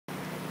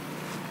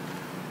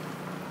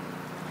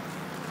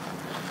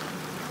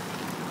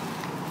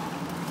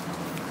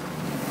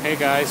Hey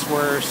guys,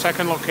 we're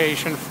second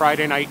location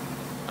Friday night,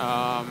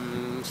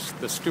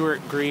 the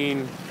Stuart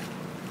Green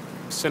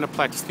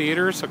Cineplex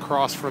Theaters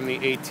across from the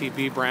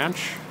ATB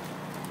branch,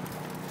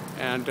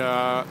 and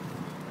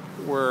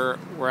we're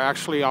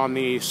actually on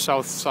the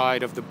south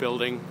side of the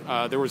building.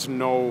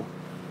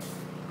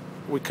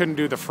 We couldn't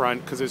do the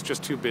front because it's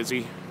just too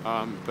busy,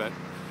 but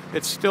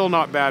it's still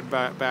not bad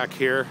back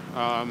here.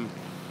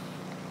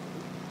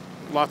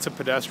 Lots of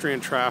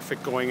pedestrian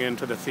traffic going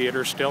into the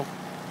theater still.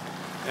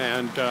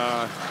 And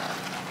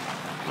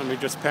let me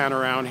just pan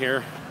around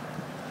here.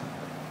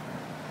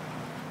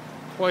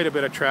 Quite a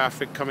bit of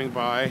traffic coming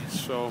by,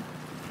 so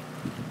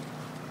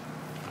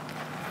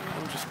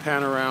I'll just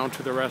pan around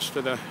to the rest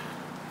of the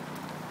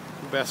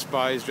Best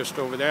Buys just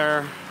over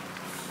there.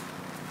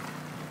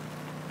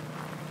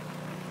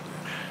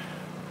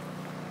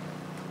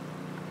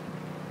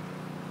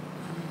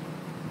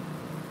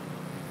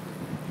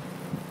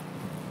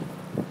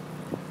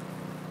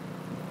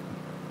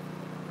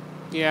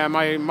 Yeah,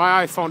 my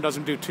iPhone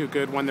doesn't do too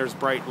good when there's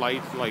bright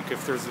light. Like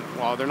if there's,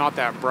 well, they're not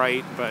that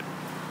bright, but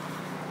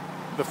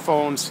the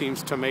phone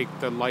seems to make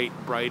the light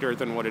brighter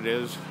than what it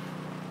is.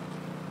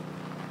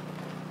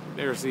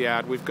 There's the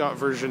ad. We've got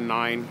version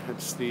 9.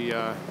 It's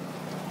the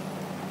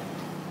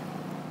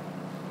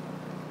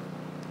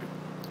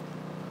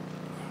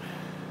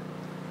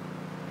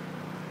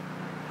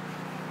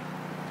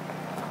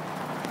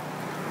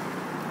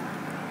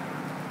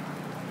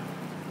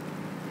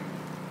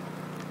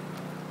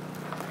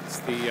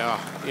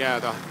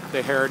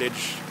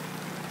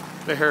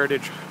the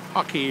heritage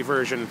hockey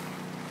version.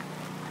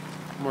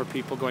 More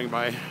people going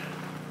by.